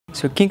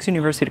So King's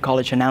University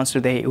College announced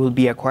today it will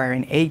be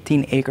acquiring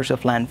 18 acres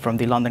of land from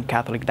the London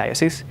Catholic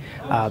Diocese.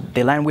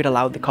 The land would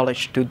allow the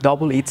college to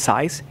double its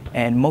size,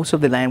 and most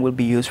of the land will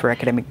be used for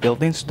academic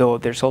buildings, though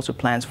there's also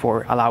plans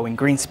for allowing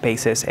green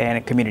spaces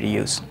and community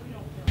use.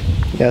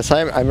 Yes,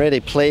 I'm really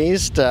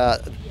pleased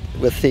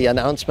with the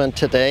announcement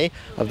today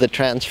of the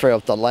transfer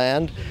of the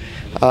land.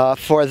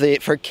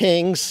 For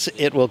King's,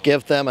 it will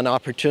give them an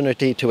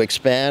opportunity to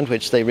expand,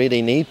 which they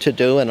really need to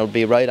do, and it'll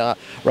be right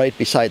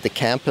beside the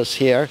campus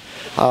here.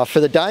 For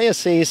the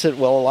diocese, it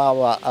will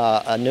allow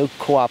a new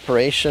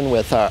cooperation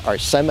with our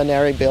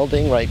seminary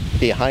building right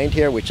behind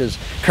here, which is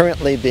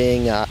currently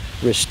being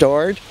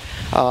restored.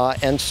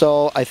 And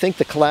so I think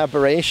the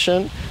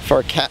collaboration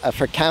for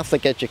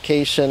Catholic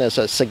education is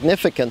a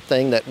significant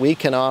thing that we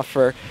can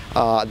offer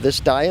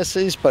this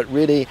diocese, but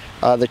really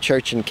the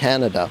Church in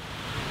Canada.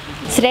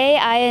 Today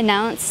I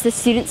announced the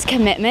students'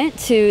 commitment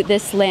to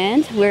this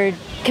land. We're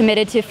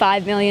committed to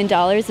 $5 million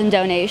in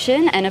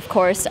donation, and of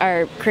course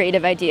our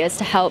creative ideas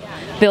to help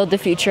build the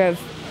future of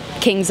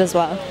King's as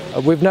well.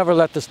 We've never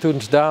let the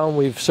students down.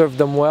 We've served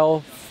them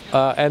well,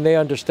 and they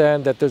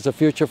understand that there's a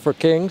future for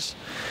King's.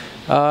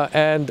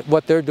 And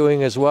what they're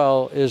doing as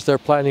well is they're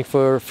planning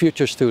for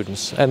future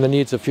students and the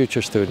needs of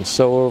future students.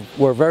 So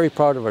we're very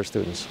proud of our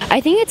students. I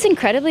think it's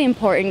incredibly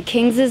important.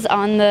 King's is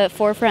on the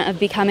forefront of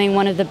becoming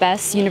one of the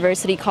best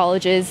university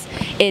colleges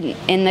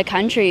in the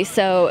country.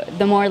 So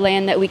the more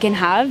land that we can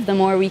have, the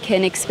more we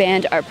can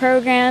expand our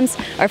programs,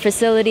 our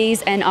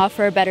facilities, and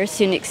offer a better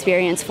student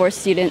experience for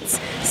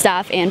students,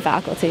 staff, and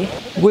faculty.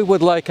 We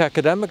would like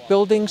academic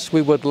buildings.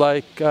 We would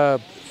like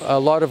a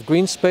lot of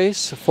green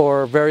space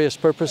for various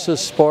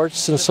purposes,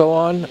 sports and so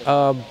on.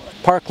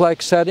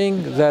 Park-like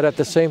setting that at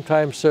the same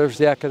time serves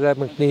the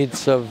academic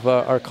needs of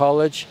our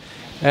college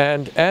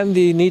and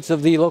the needs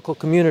of the local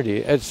community.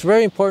 It's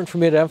very important for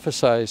me to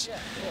emphasize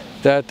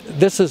that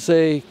this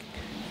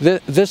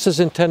is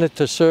intended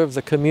to serve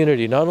the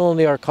community, not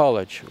only our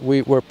college.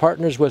 We're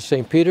partners with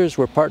St. Peter's,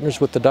 we're partners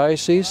with the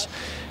diocese,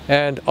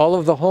 and all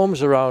of the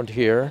homes around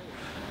here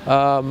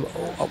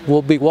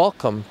will be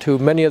welcome to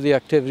many of the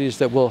activities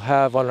that we'll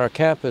have on our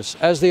campus,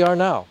 as they are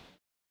now.